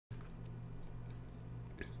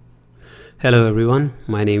Hello everyone,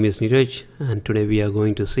 my name is Neeraj and today we are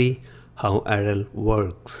going to see how AREL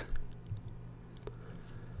works.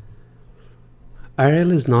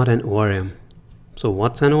 AREL is not an ORM. So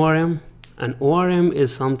what's an ORM? An ORM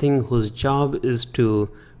is something whose job is to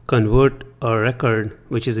convert a record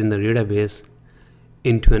which is in the database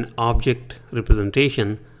into an object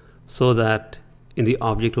representation so that in the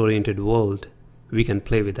object-oriented world we can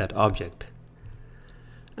play with that object.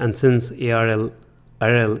 And since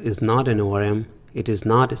AREL is not an ORM, it is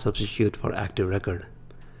not a substitute for active record.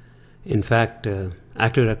 In fact,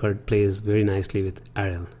 active record plays very nicely with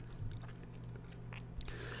AREL.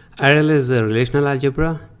 AREL is a relational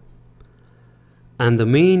algebra, and the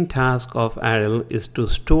main task of AREL is to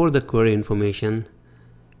store the query information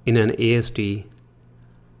in an AST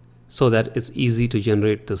so that it's easy to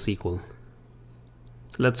generate the SQL.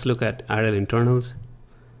 So let's look at AREL internals.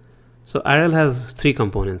 So AREL has three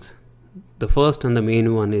components. The first and the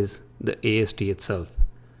main one is the AST itself.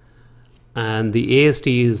 And the AST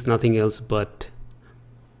is nothing else but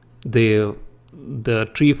the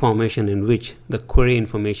tree formation in which the query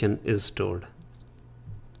information is stored.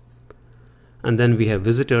 And then we have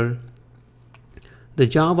visitor. The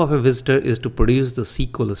job of a visitor is to produce the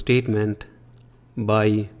SQL statement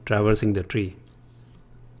by traversing the tree.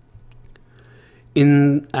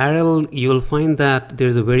 In AREL, you will find that there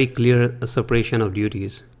is a very clear separation of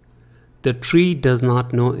duties. The tree does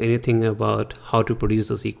not know anything about how to produce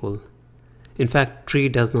the SQL. In fact, tree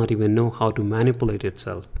does not even know how to manipulate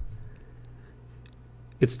itself.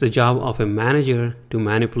 It's the job of a manager to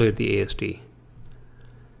manipulate the AST.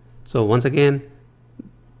 So once again,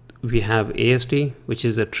 we have AST, which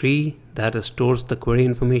is a tree that stores the query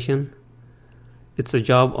information. It's the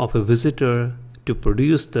job of a visitor to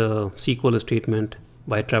produce the SQL statement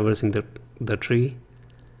by traversing the tree.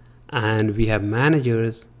 And we have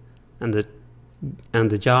managers, and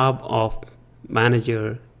the job of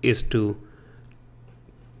manager is to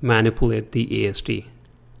manipulate the AST.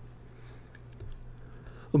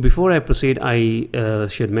 Before I proceed, I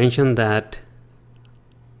should mention that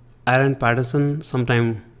Aaron Patterson some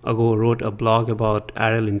time ago wrote a blog about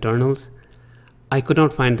AREL internals. I could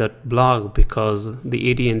not find that blog because the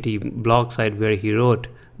AT&T blog site where he wrote,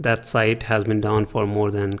 that site has been down for more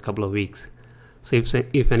than a couple of weeks. So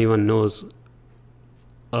if anyone knows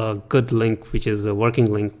a good link, which is a working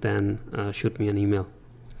link, then shoot me an email.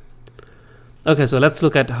 Okay, so let's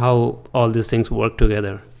look at how all these things work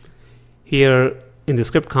together. Here in the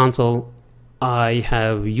script console, I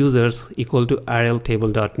have users equal to AREL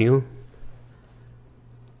table.new.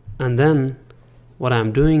 And then what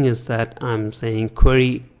I'm doing is that I'm saying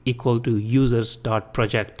query equal to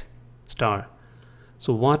users.project star.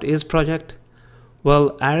 So what is project?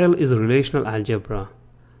 Well, AREL is a relational algebra.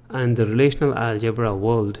 And the relational algebra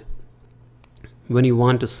world, when you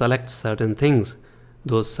want to select certain things,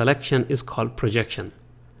 those selection is called projection.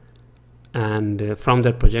 And from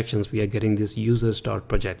that projections, we are getting this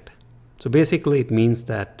users.project. So basically it means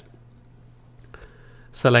that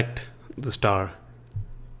select the star.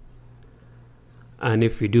 And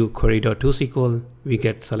if we do query.toSQL, we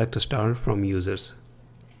get select a star from users.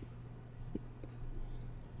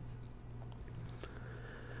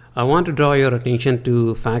 I want to draw your attention to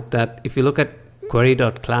the fact that if you look at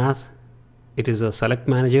query.class, it is a select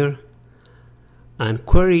manager, and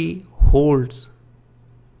query holds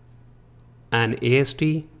an AST,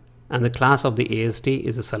 and the class of the AST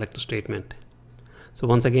is a select statement. So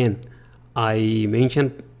once again, I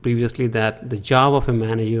mentioned previously that the job of a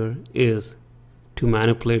manager is to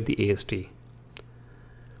manipulate the AST.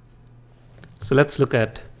 So let's look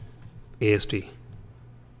at AST.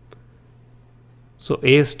 So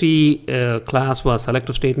AST class was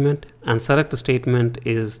select statement, and select statement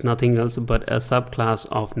is nothing else but a subclass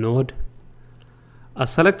of node. A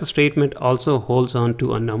select statement also holds on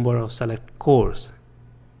to a number of select cores,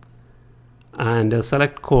 and a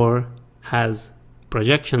select core has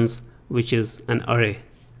projections, which is an array.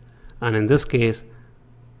 And in this case,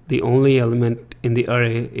 the only element in the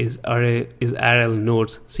array is AREL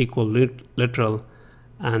nodes SQL literal,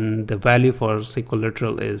 and the value for SQL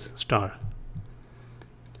literal is star.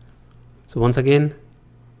 So once again,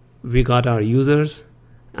 we got our users,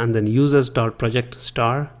 and then users.project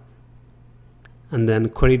star, and then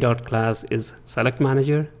query.class is select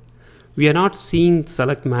manager. We are not seeing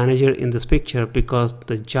select manager in this picture because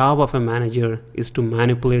the job of a manager is to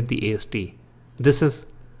manipulate the AST. This is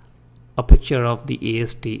a picture of the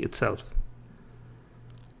AST itself.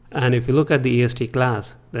 And if you look at the AST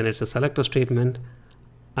class, then it's a selector statement,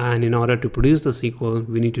 and in order to produce the SQL,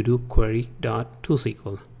 we need to do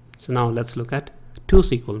query.toSQL. So now let's look at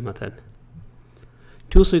toSQL method.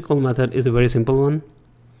 toSQL method is a very simple one.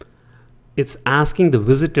 it's asking the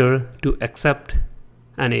visitor to accept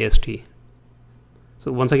an AST.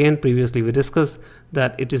 So once again, previously we discussed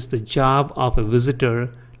that it is the job of a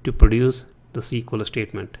visitor to produce the SQL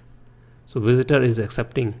statement. So visitor is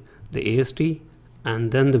accepting the AST,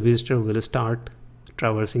 and then the visitor will start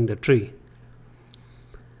traversing the tree.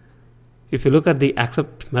 If you look at the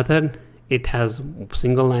accept method, it has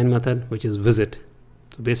single line method, which is visit.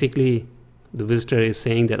 So basically the visitor is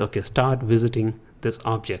saying that, okay, start visiting this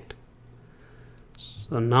object.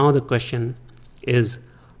 So now the question is,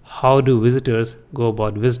 how do visitors go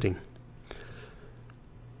about visiting?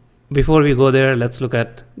 Before we go there, let's look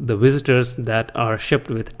at the visitors that are shipped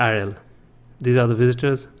with AREL. These are the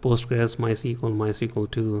visitors: Postgres, MySQL,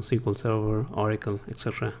 MySQL2, SQL Server, Oracle,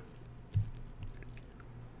 etc.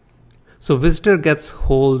 So visitor gets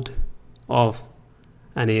hold of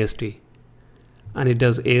an AST, and it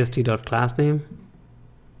does ast.className,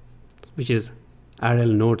 which is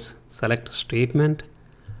AREL nodes select statement,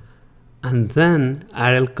 and then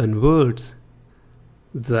AREL converts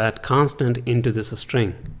that constant into this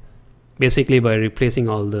string, basically by replacing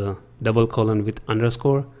all the double colon with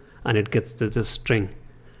underscore, and it gets this string,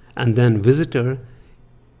 and then visitor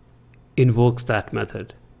invokes that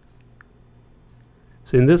method.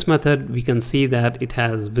 So in this method we can see that it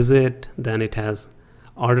has visit, then it has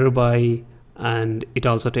order by, and it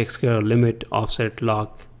also takes care of limit, offset,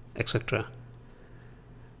 lock, etc.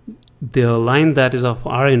 The line that is of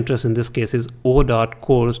our interest in this case is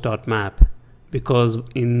o.course.map, because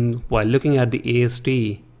while looking at the AST,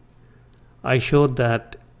 I showed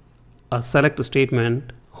that a select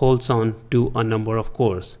statement holds on to a number of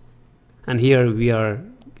cores, and here we are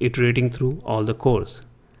iterating through all the cores.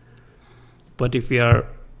 But if we are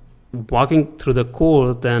walking through the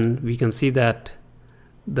core, then we can see that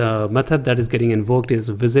the method that is getting invoked is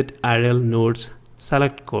visit AREL nodes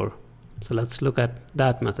select core. So let's look at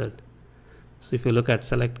that method. So if you look at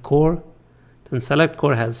select core, then select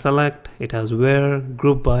core has select, it has where,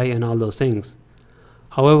 group by, and all those things.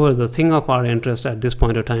 However, the thing of our interest at this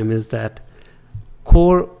point of time is that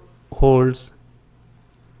core holds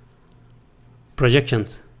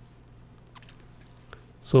projections.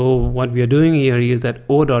 So what we are doing here is that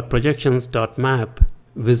o.projections.map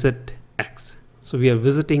visit x. So we are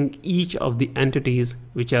visiting each of the entities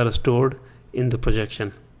which are stored in the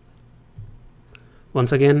projection.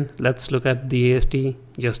 Once again, let's look at the AST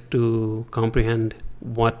just to comprehend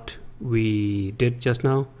what we did just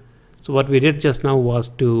now. So what we did just now was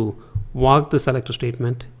to walk the select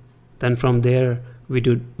statement. Then from there we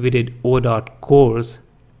did o.course,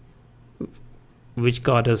 which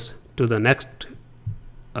got us to the next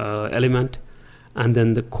element, and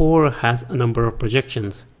then the core has a number of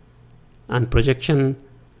projections, and projection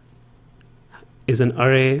is an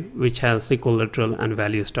array which has SQL literal and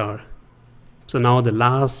value star. So now the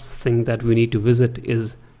last thing that we need to visit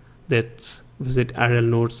is that visit AREL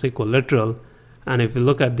node SQL literal, and if you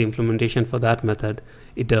look at the implementation for that method,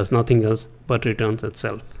 it does nothing else but returns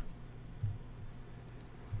itself.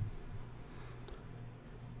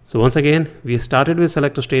 So once again, we started with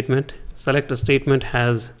select a statement. Select a statement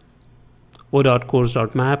has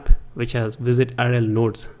o.course.map, which has visit AREL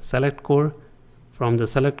nodes select core. From the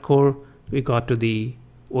select core, we got to the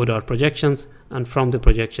o.projections, and from the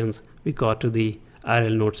projections, we got to the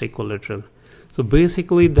AREL node SQL literal. So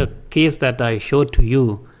basically, the case that I showed to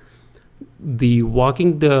you, the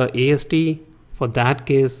walking the AST for that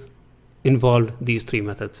case involved these three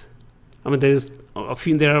methods. I mean,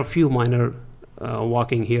 there are a few minor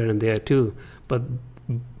walking here and there too, but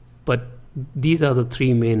these are the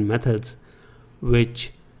three main methods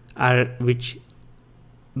which the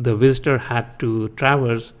visitor had to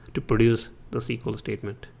traverse to produce the SQL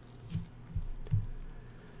statement.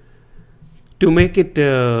 To make it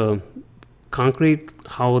concrete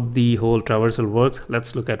how the whole traversal works,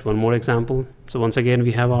 let's look at one more example. So once again,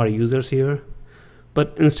 we have our users here,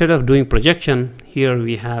 but instead of doing projection, here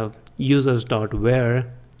we have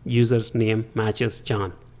users.where user's name matches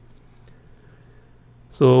John.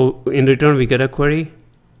 So in return we get a query.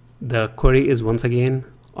 The query is once again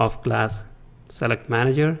of class select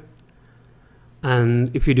manager, and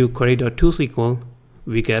if you do query.toSQL,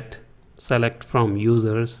 we get select from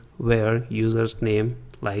users where user's name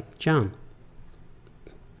like John.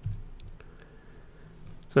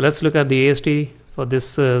 So let's look at the AST for this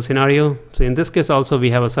scenario. So in this case also we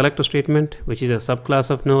have a select statement, which is a subclass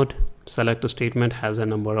of node. Select statement has a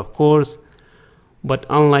number of cores, but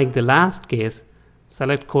unlike the last case,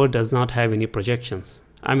 select core does not have any projections.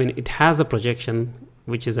 I mean, it has a projection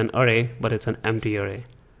which is an array, but it's an empty array.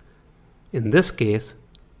 In this case,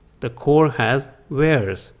 the core has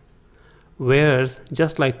wheres. Wheres,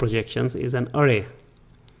 just like projections, is an array,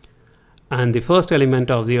 And the first element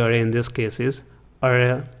of the array in this case is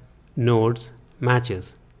AREL nodes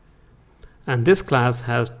matches. And this class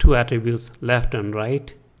has two attributes, left and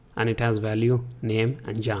right, and it has value name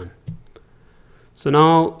and John. So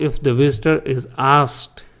now if the visitor is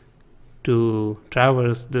asked to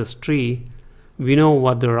traverse this tree, we know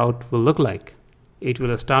what the route will look like. It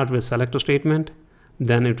will start with selector statement,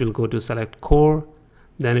 then it will go to select core,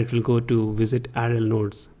 then it will go to visit AREL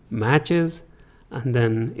nodes matches, and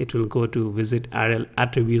then it will go to visit AREL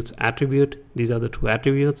attributes attribute. These are the two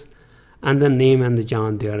attributes, and then name and the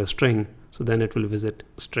John, they are a string, so then it will visit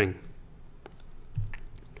string.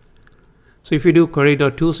 So if you do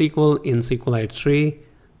query.toSQL in SQLite tree,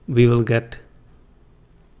 we will get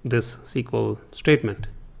this SQL statement,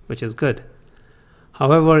 which is good.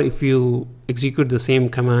 However, if you execute the same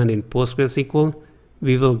command in PostgreSQL,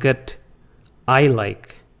 we will get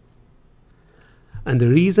I-like. And the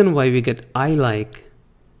reason why we get I-like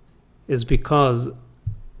is because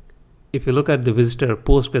if you look at the visitor,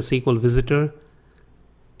 PostgreSQL visitor,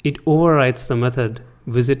 it overrides the method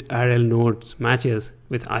visit AREL nodes matches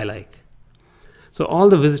with I-like. So all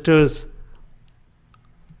the visitors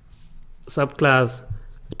subclass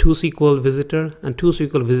toSQL visitor, and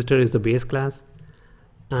toSQL visitor is the base class.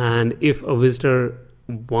 And if a visitor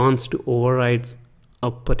wants to override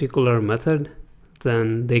a particular method,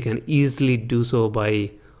 then they can easily do so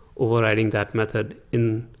by overriding that method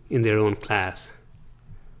in their own class.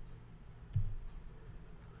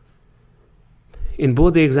 In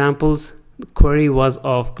both the examples, the query was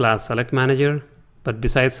of class select manager, but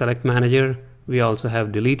besides select manager, we also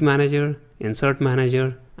have delete manager, insert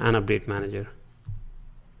manager, and update manager.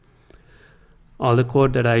 All the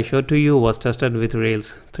code that I showed to you was tested with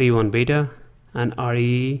Rails 3.1 beta and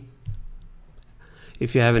REE.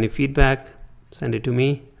 If you have any feedback, send it to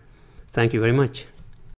me. Thank you very much.